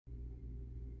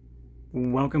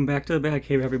Welcome back to the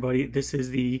Batcave, everybody. This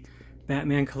is the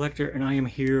Batman Collector, and I am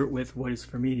here with what is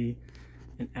for me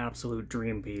an absolute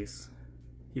dream piece.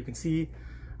 You can see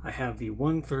I have the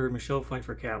 1/3 Michelle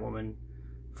Pfeiffer Catwoman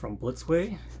from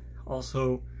Blitzway,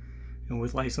 also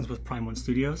with license with Prime1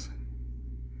 Studios.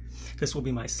 This will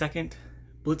be my second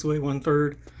Blitzway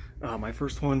 1/3. My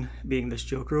first one being this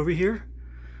Joker over here,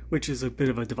 which is a bit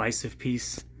of a divisive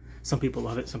piece. Some people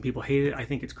love it, some people hate it. I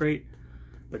think it's great,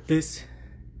 but this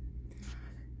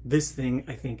thing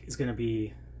I think is going to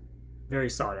be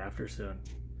very sought after soon.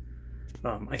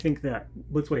 I think that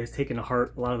Blitzway has taken to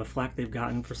heart a lot of the flack they've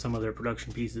gotten for some of their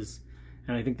production pieces,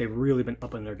 and I think they've really been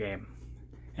upping their game.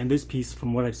 And this piece,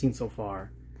 from what I've seen so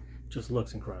far, just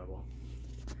looks incredible.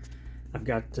 I've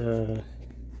got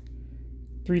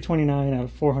 329 out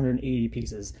of 480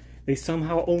 pieces. They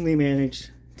somehow only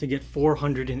managed to get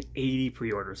 480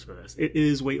 pre-orders for this. It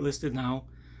is waitlisted now,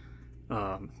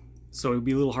 so it would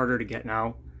be a little harder to get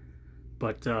now.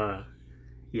 But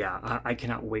yeah, I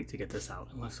cannot wait to get this out.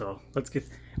 So let's get.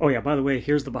 Oh yeah, by the way,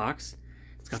 here's the box.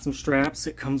 It's got some straps.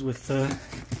 It comes with,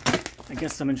 I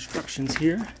guess, some instructions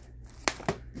here.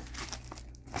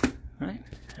 All right,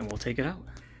 and we'll take it out.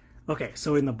 Okay,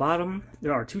 so in the bottom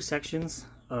there are two sections.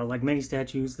 Like many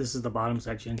statues, this is the bottom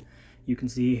section. You can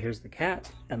see here's the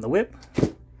cat and the whip,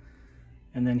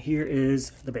 and then here is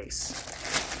the base.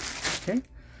 Okay,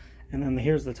 and then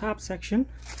here's the top section.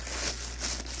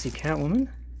 See Catwoman.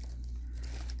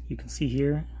 You can see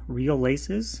here real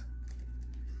laces.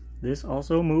 This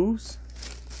also moves.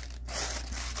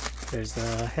 There's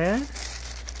the head.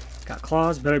 Got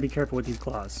claws. Better be careful with these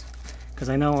claws, because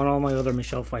I know on all my other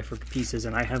Michelle Pfeiffer pieces,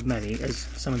 and I have many, as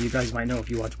some of you guys might know if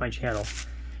you watch my channel,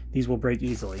 these will break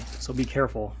easily. So be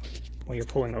careful when you're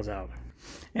pulling those out.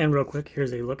 And real quick,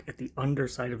 here's a look at the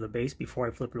underside of the base before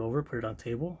I flip it over, put it on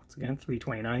table. It's again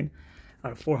 329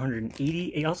 out of 480.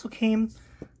 It also came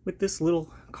with this little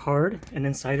card, and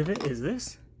inside of it is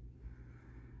this.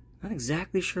 Not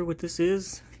exactly sure what this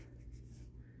is,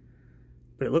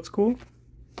 but it looks cool.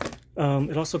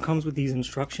 It also comes with these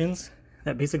instructions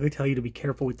that basically tell you to be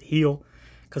careful with the heel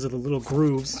because of the little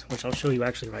grooves, which I'll show you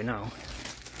actually right now.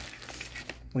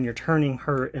 When you're turning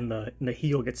her and the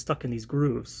heel gets stuck in these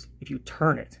grooves, if you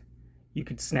turn it, you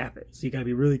could snap it. So you gotta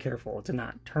be really careful to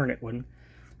not turn it when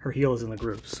her heel is in the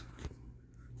grooves.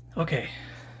 Okay,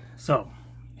 so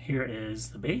here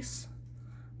is the base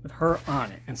with her on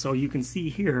it. And so you can see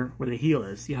here where the heel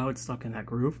is. See how it's stuck in that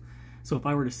groove? So if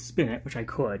I were to spin it, which I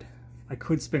could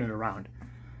spin it around.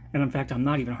 And in fact, I'm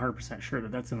not even 100% sure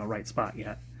that that's in the right spot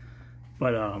yet.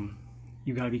 But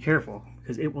you gotta be careful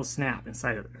because it will snap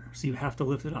inside of there. So you have to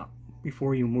lift it up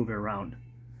before you move it around.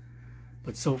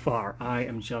 But so far, I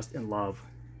am just in love.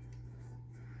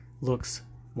 Looks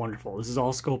wonderful. This is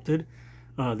all sculpted.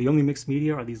 The only mixed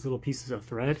media are these little pieces of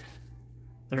thread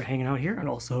that are hanging out here, and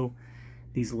also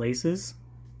these laces.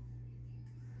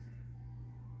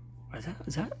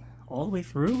 Is that all the way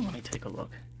through? Let me take a look.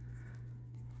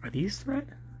 Are these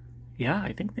thread? Yeah,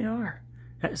 I think they are.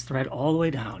 That is thread all the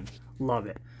way down. Love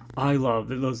it. I love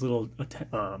those little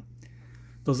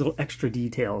extra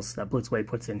details that Blitzway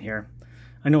puts in here.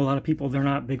 I know a lot of people, they're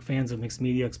not big fans of mixed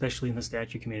media, especially in the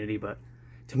statue community, but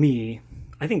to me,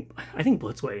 I think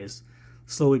Blitzway is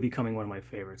slowly becoming one of my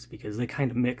favorites because they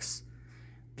kind of mix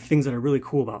things that are really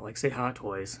cool about, like, say, Hot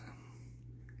Toys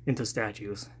into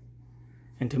statues.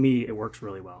 And to me, it works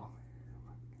really well.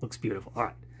 Looks beautiful. All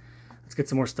right, let's get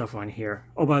some more stuff on here.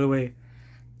 Oh, by the way,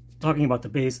 talking about the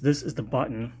base, this is the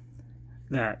button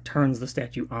that turns the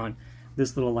statue on.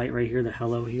 This little light right here, the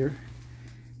hello here,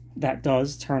 that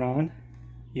does turn on.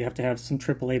 You have to have some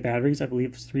AAA batteries. I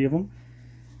believe there's 3 of them.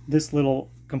 This little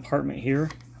compartment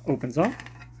here opens up,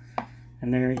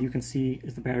 and there you can see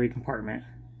is the battery compartment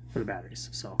for the batteries.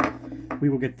 So we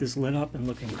will get this lit up and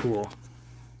looking cool.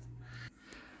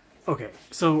 Okay,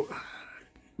 so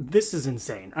this is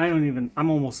insane. I'm a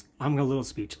little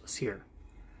speechless here.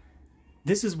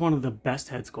 This is one of the best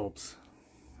head sculpts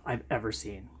I've ever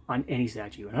seen on any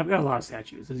statue. And I've got a lot of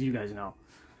statues, as you guys know.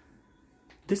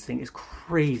 This thing is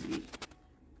crazy.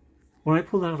 When I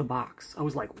pulled it out of the box, I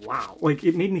was like, wow. Like,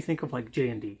 it made me think of, like,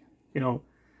 J&D, you know,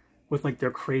 with, like, their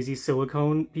crazy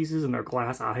silicone pieces and their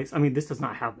glass eyes. I mean, this does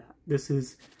not have that. This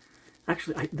is,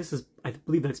 actually, I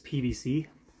believe that's PVC.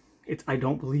 I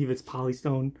don't believe it's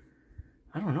polystone.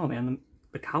 I don't know, man.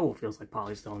 The cowl feels like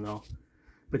polystone, though.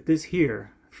 But this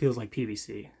here feels like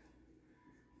PVC.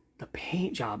 The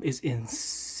paint job is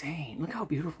insane. Look how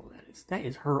beautiful that is. That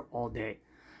is her all day.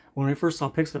 When I first saw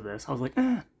pics of this, I was like,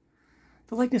 the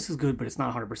likeness is good, but it's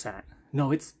not 100%.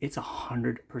 No, it's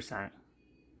 100%.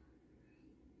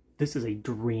 This is a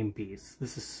dream piece.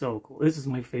 This is so cool. This is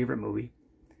my favorite movie.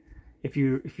 If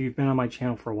you've been on my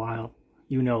channel for a while,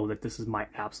 you know that this is my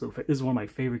absolute favorite. This is one of my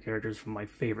favorite characters from my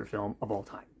favorite film of all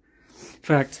time. In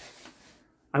fact,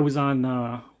 I was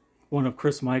on one of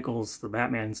Chris Michael's, the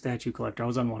Batman statue collector. I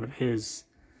was on one of his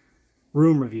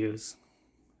room reviews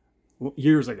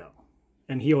years ago,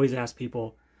 and he always asked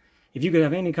people, if you could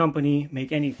have any company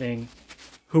make anything,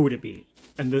 who would it be?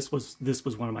 And this was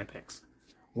one of my picks.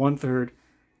 1/3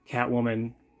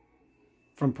 Catwoman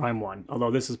from Prime1, although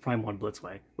this is Prime1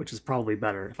 Blitzway, which is probably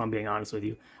better if I'm being honest with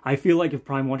you. I feel like if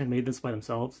Prime1 had made this by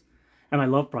themselves, and I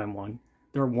love Prime1,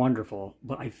 they're wonderful,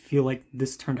 but I feel like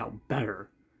this turned out better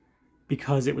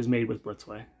because it was made with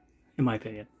Blitzway, in my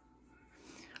opinion.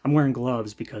 I'm wearing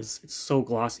gloves because it's so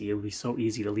glossy, it would be so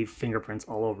easy to leave fingerprints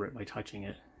all over it by touching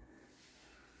it.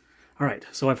 Alright,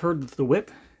 so I've heard that the whip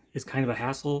is kind of a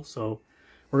hassle, so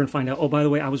we're going to find out. Oh, by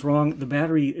the way, I was wrong. The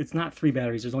battery, it's not 3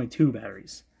 batteries, there's only 2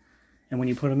 batteries. And when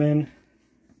you put them in,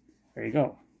 there you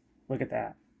go. Look at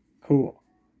that. Cool.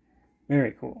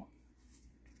 Very cool.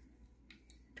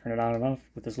 Turn it on and off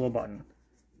with this little button.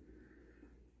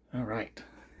 Alright.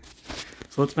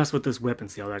 So let's mess with this whip and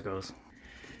see how that goes.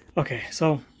 Okay,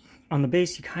 so on the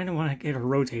base, you kind of want to get her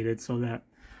rotated so that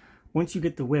once you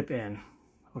get the whip in,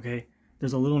 okay,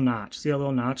 there's a little notch. See that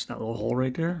little notch, that little hole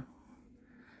right there?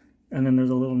 And then there's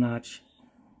a little notch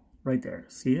right there.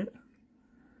 See it?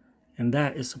 And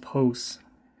that is supposed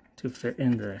to fit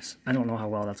into this. I don't know how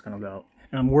well that's going to go.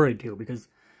 And I'm worried too, because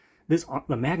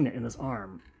the magnet in this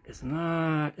arm is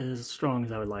not as strong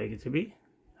as I would like it to be.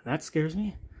 And that scares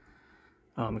me.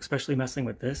 Especially messing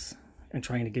with this and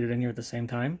trying to get it in here at the same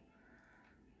time.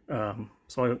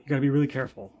 So you got to be really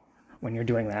careful when you're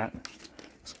doing that.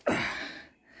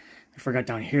 I forgot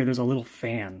down here there's a little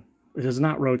fan. It does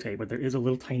not rotate, but there is a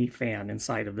little tiny fan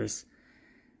inside of this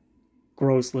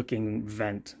gross looking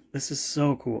vent. This is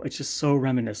so cool. It's just so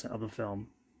reminiscent of the film.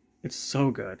 It's so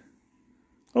good.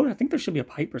 Oh, I think there should be a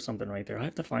pipe or something right there. I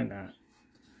have to find that.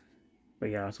 But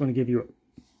yeah, I just want to give you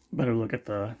a better look at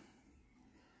the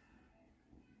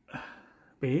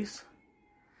base.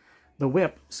 The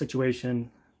whip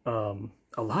situation, a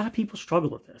lot of people struggle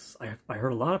with this. I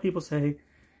heard a lot of people say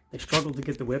they struggled to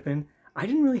get the whip in. I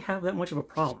didn't really have that much of a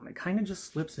problem. It kind of just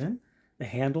slips in. The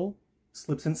handle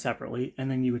slips in separately,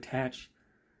 and then you attach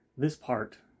this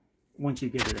part once you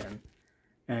get it in.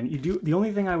 And you do. The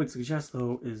only thing I would suggest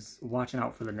though is watching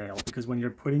out for the nail, because when you're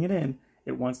putting it in,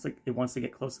 it wants to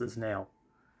get close to this nail,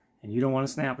 and you don't want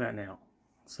to snap that nail.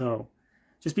 So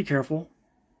just be careful.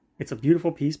 It's a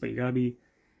beautiful piece, but you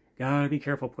gotta be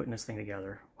careful putting this thing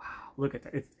together. Wow, look at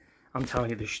that! I'm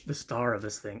telling you, the star of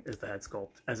this thing is the head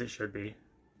sculpt, as it should be.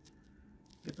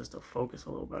 Get this to focus a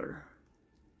little better.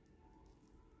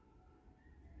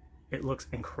 It looks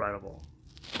incredible.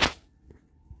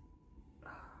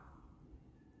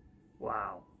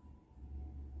 Wow.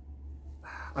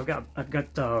 I've got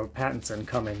Pattinson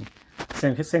coming.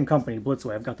 Same company,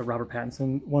 Blitzway. I've got the Robert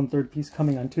Pattinson 1/3 piece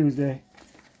coming on Tuesday,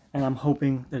 and I'm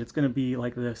hoping that it's going to be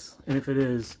like this. And if it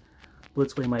is,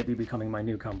 Blitzway might be becoming my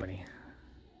new company.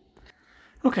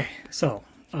 Okay, so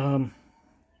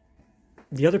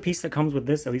the other piece that comes with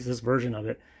this, at least this version of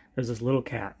it, there's this little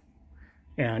cat.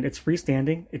 And it's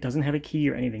freestanding. It doesn't have a key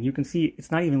or anything. You can see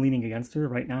it's not even leaning against her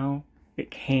right now. It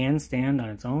can stand on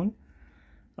its own.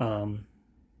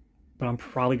 But I'm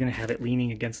probably going to have it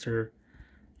leaning against her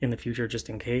in the future just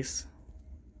in case.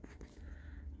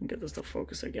 Get this to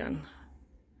focus again.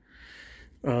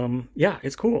 Yeah,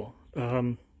 it's cool.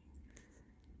 I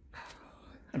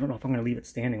don't know if I'm going to leave it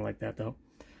standing like that though.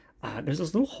 There's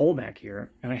this little hole back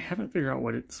here, and I haven't figured out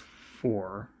what it's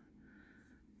for.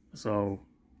 So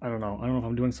I don't know. I don't know if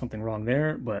I'm doing something wrong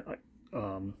there, but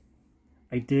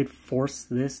I did force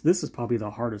this. This is probably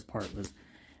the hardest part, was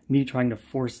me trying to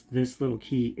force this little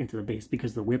key into the base,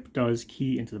 because the whip does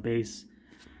key into the base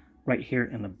right here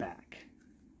in the back.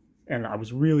 And I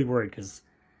was really worried because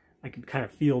I could kind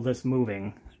of feel this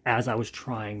moving as I was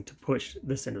trying to push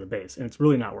this into the base. And it's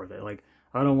really not worth it. Like,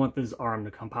 I don't want this arm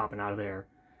to come popping out of there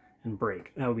and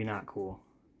break. That would be not cool.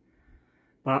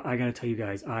 But I gotta tell you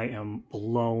guys, I am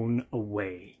blown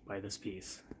away by this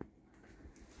piece.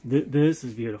 This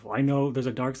is beautiful. I know there's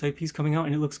a dark side piece coming out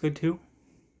and it looks good too.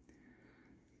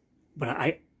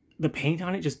 But the paint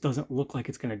on it just doesn't look like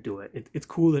it's gonna do it. It's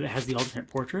cool that it has the alternate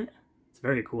portrait. It's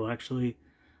very cool actually.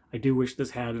 I do wish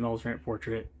this had an alternate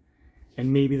portrait.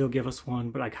 And maybe they'll give us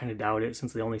one, but I kind of doubt it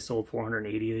since they only sold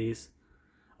 480 of these.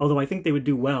 Although I think they would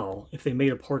do well if they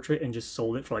made a portrait and just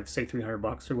sold it for like, say,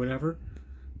 $300 or whatever.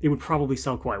 They would probably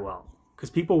sell quite well, because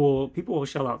people will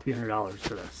shell out $300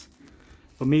 for this,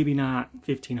 but maybe not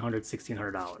 $1,500,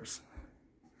 $1,600.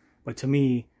 But to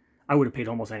me, I would have paid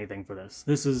almost anything for this.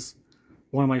 This is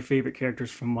One of my favorite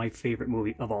characters from my favorite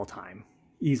movie of all time.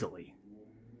 Easily.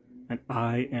 And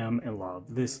I am in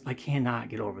love. This, I cannot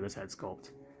get over this head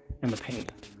sculpt. And the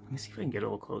paint. Let me see if I can get a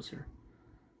little closer.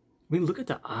 I mean, look at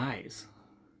the eyes.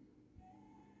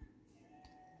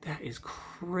 That is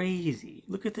crazy.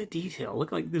 Look at the detail.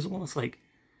 Look, like there's almost like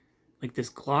this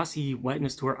glossy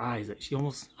wetness to her eyes that she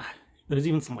almost, there's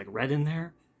even some like red in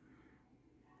there.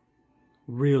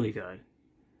 Really good.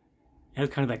 It has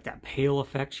kind of like that pale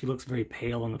effect. She looks very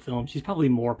pale in the film. She's probably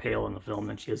more pale in the film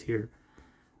than she is here.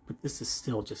 But this is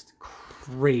still just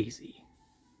crazy.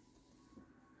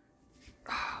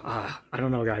 I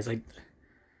don't know, guys.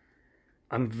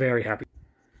 I'm very happy.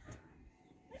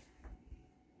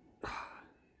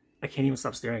 I can't even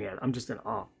stop staring at it. I'm just in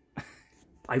awe.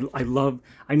 I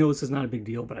know this is not a big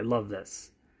deal, but I love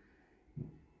this.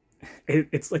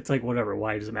 It's like whatever.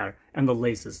 Why does it matter? And the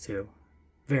laces too.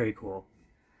 Very cool.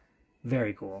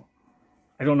 Very cool.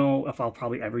 I don't know if I'll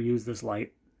probably ever use this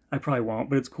light. I probably won't,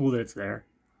 but it's cool that it's there.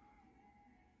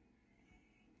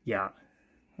 Yeah.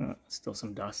 Still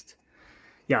some dust.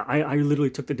 Yeah, I literally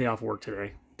took the day off work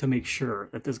today to make sure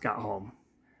that this got home.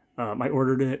 I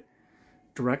ordered it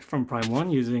direct from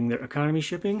Prime1 using their economy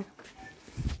shipping.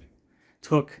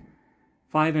 Took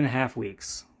 5.5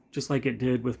 weeks. Just like it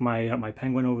did with my my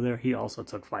penguin over there. He also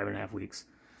took 5.5 weeks.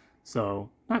 So,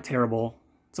 not terrible.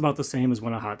 It's about the same as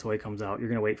when a hot toy comes out. You're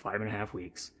going to wait 5.5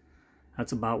 weeks.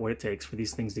 That's about what it takes for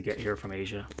these things to get here from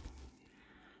Asia.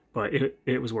 But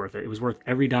it was worth it. It was worth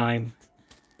every dime.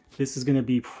 This is going to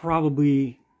be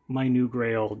probably my new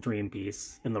grail dream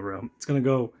piece in the room. It's going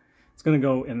to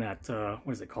go in that,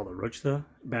 what is it called? A ruchta?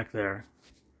 Back there.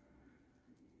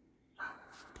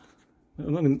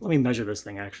 Let me measure this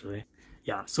thing, actually.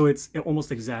 Yeah, so it's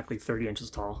almost exactly 30 inches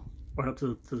tall. Right up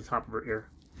to the top of her ear.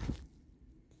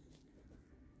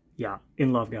 Yeah,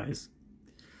 in love, guys.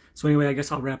 So anyway, I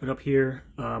guess I'll wrap it up here.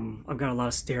 I've got a lot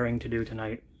of staring to do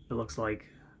tonight, it looks like.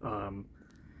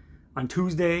 On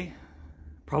Tuesday,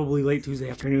 probably late Tuesday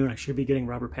afternoon, I should be getting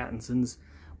Robert Pattinson's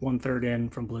 1/3 in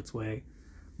from Blitzway.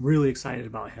 Really excited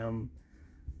about him.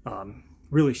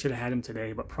 Really should have had him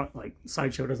today, but like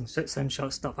Sideshow doesn't send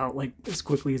stuff out like as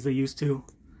quickly as they used to.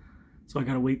 So I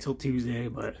gotta wait till Tuesday,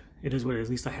 but it is what it is.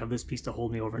 At least I have this piece to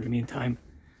hold me over in the meantime.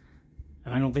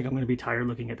 And I don't think I'm gonna be tired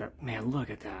looking at that. Man, look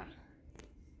at that.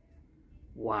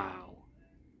 Wow.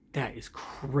 That is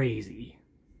crazy.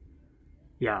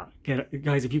 Yeah, get it.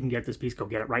 Guys, if you can get this piece, go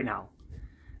get it right now.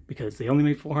 Because they only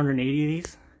made 480 of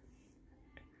these.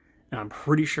 And I'm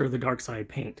pretty sure the Dark Side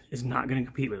paint is not going to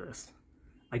compete with this.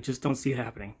 I just don't see it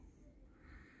happening.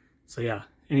 So yeah,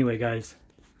 anyway guys,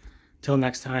 till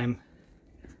next time,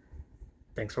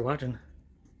 thanks for watching.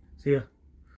 See ya.